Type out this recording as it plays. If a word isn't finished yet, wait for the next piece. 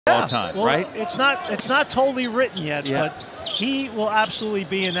all time, well, right? It's not totally written yet, but he will absolutely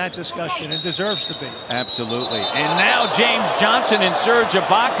be in that discussion and deserves to be. Absolutely. And now James Johnson and Serge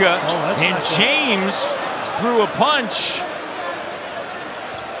Ibaka, and James threw a punch.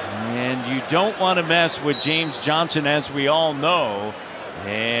 And you don't want to mess with James Johnson, as we all know.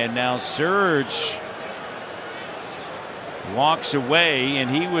 And now Serge walks away, and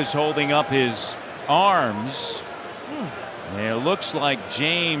he was holding up his arms. And it looks like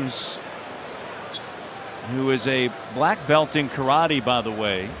James, who is a black belt in karate, by the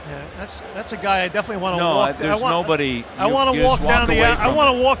way. Yeah, that's a guy I definitely want to walk. There's nobody. I want to walk down the. I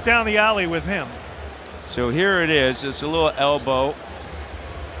want to walk down the alley with him. So here it is. It's a little elbow.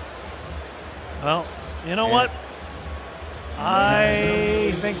 Well, you know what?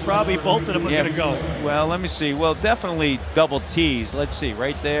 I think probably both of them are going to go. Well, let me see. Well, definitely double T's. Let's see.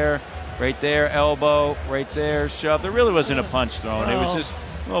 Right there, elbow, right there, shove. There really wasn't a punch thrown. It was just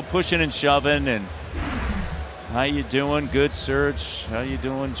a little pushing and shoving. And how you doing? Good, Serge. How you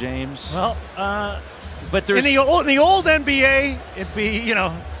doing, James? Well, but there's in the old NBA, it'd be, you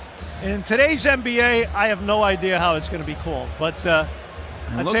know, in today's NBA, I have no idea how it's going to be called. But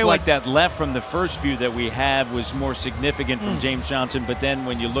it looked like that left from the first view that we had was more significant from James Johnson, but then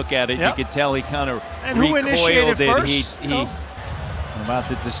when you look at it, you could tell he kind of recoiled it. He about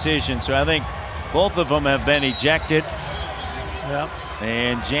the decision. So I think both of them have been ejected. Yep.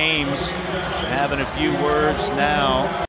 And James having a few words now.